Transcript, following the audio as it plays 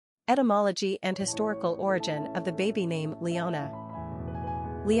Etymology and historical origin of the baby name Leona.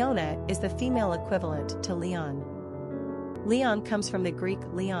 Leona is the female equivalent to Leon. Leon comes from the Greek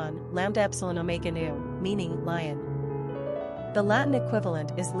leon, lambda epsilon omega nu, meaning lion. The Latin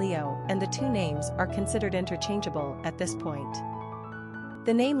equivalent is Leo, and the two names are considered interchangeable at this point.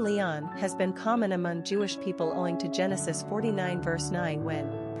 The name Leon has been common among Jewish people owing to Genesis 49 verse 9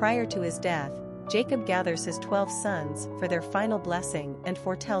 when, prior to his death, Jacob gathers his 12 sons for their final blessing and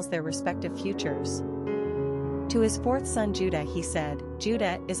foretells their respective futures. To his fourth son Judah he said,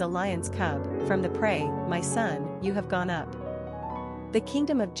 "Judah is a lion's cub, from the prey, my son, you have gone up." The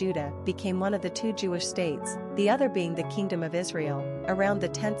kingdom of Judah became one of the two Jewish states, the other being the kingdom of Israel, around the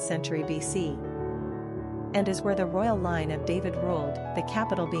 10th century BC. And is where the royal line of David ruled, the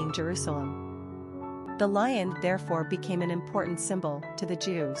capital being Jerusalem. The lion therefore became an important symbol to the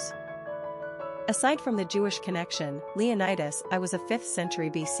Jews. Aside from the Jewish connection, Leonidas I was a 5th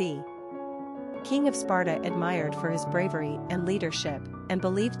century BC. King of Sparta admired for his bravery and leadership, and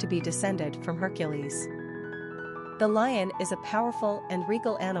believed to be descended from Hercules. The lion is a powerful and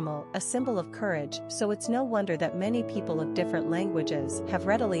regal animal, a symbol of courage, so it's no wonder that many people of different languages have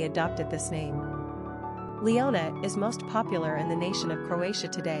readily adopted this name. Leona is most popular in the nation of Croatia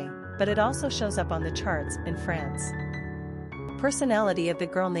today, but it also shows up on the charts in France. Personality of the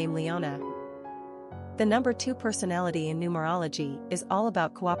girl named Leona. The number 2 personality in numerology is all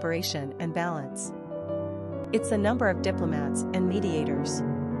about cooperation and balance. It's the number of diplomats and mediators.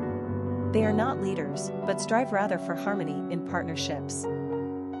 They are not leaders, but strive rather for harmony in partnerships.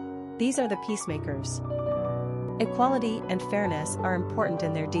 These are the peacemakers. Equality and fairness are important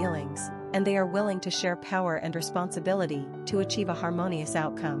in their dealings, and they are willing to share power and responsibility to achieve a harmonious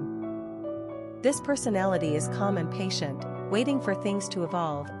outcome. This personality is calm and patient, waiting for things to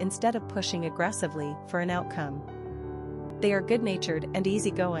evolve instead of pushing aggressively for an outcome. They are good-natured and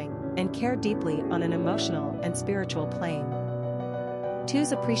easygoing, and care deeply on an emotional and spiritual plane.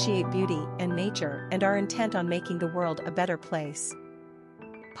 2s appreciate beauty and nature and are intent on making the world a better place.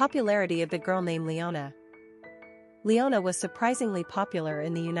 Popularity of the girl named Leona. Leona was surprisingly popular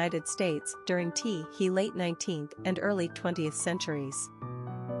in the United States during the late 19th and early 20th centuries.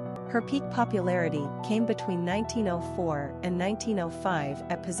 Her peak popularity came between 1904 and 1905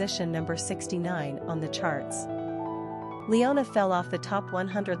 at position number 69 on the charts. Leona fell off the top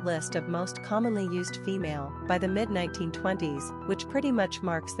 100 list of most commonly used female by the mid-1920s, which pretty much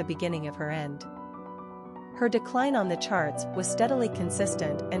marks the beginning of her end. Her decline on the charts was steadily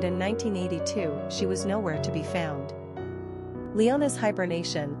consistent, and in 1982 she was nowhere to be found. Leona's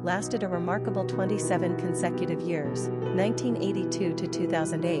hibernation lasted a remarkable 27 consecutive years, 1982 to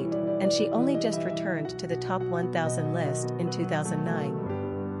 2008, and she only just returned to the top 1,000 list in 2009.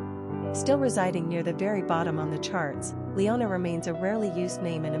 Still residing near the very bottom on the charts, Leona remains a rarely used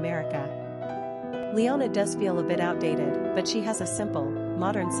name in America. Leona does feel a bit outdated, but she has a simple,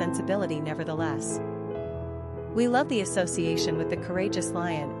 modern sensibility nevertheless. We love the association with the courageous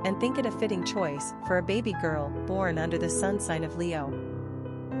lion and think it a fitting choice for a baby girl born under the sun sign of Leo.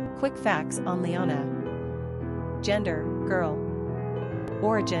 Quick facts on Leona. Gender, girl.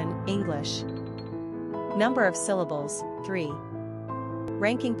 Origin, English. Number of syllables, 3.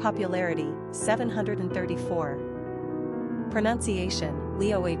 Ranking popularity, 734. Pronunciation,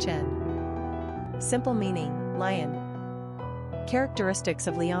 Leohn. Simple meaning, lion. Characteristics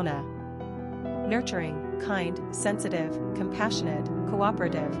of Leona. Nurturing, kind, sensitive, compassionate,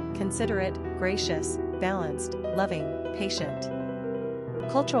 cooperative, considerate, gracious, balanced, loving, patient.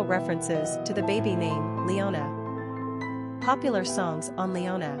 Cultural references to the baby name, Leona. Popular songs on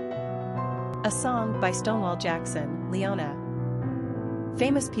Leona. A song by Stonewall Jackson, Leona.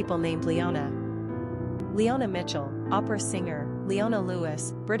 Famous people named Leona. Leona Mitchell, opera singer, Leona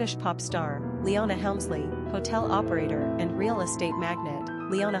Lewis, British pop star, Leona Helmsley, hotel operator and real estate magnate,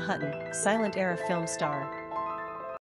 Leona Hutton, silent era film star.